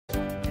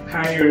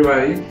Hi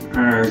everybody,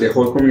 the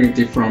whole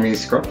community from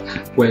ISCO.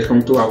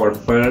 Welcome to our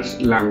first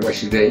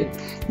language day,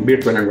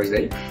 virtual language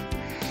day.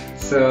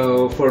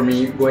 So for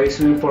me, why is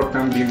so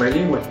important being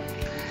bilingual?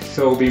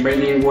 So being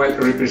bilingual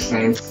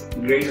represents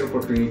great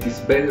opportunities,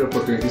 better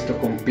opportunities to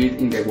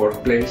compete in the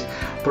workplace,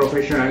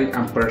 professionally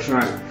and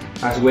personally.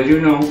 As well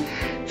you know,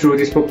 through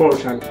this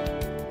proposal,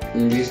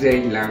 English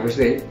Day, Language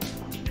Day,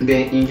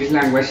 the English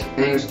language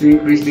aims to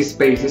increase the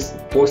spaces,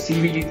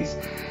 possibilities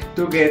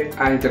to get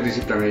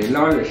interdisciplinary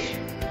knowledge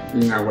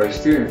in our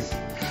students.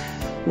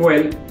 Well,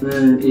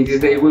 in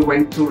this day we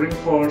want to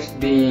reinforce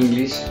the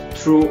English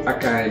through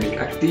academic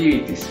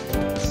activities.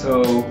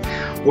 So,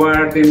 what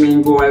are the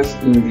main goals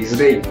in this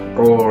day,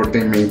 or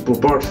the main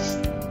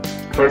purposes?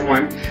 First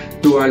one,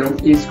 to allow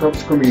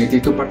ISCOP's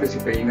community to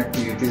participate in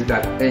activities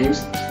that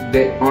aims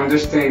the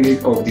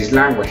understanding of this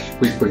language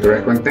with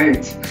cultural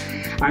content.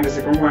 And the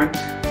second one,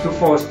 to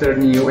foster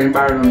new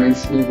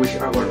environments in which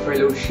our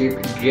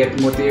fellowship get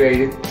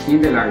motivated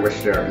in the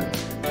language learning.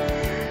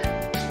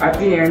 At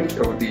the end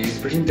of this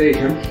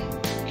presentation,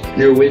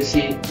 you will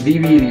see the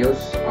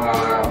videos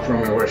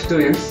from our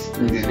students.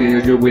 In this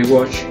video, you will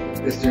watch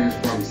the students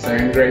from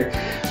 7th grade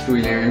to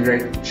 11th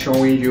grade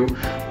showing you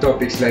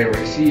topics like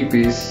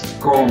recipes,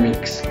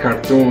 comics,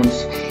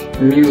 cartoons,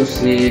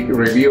 music,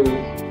 review,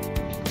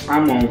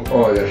 among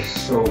others.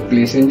 So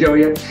please enjoy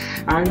it,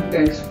 and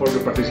thanks for the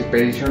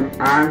participation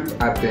and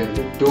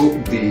attention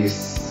to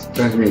this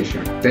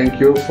transmission. Thank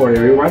you for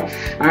everyone,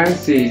 and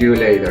see you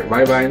later.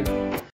 Bye bye.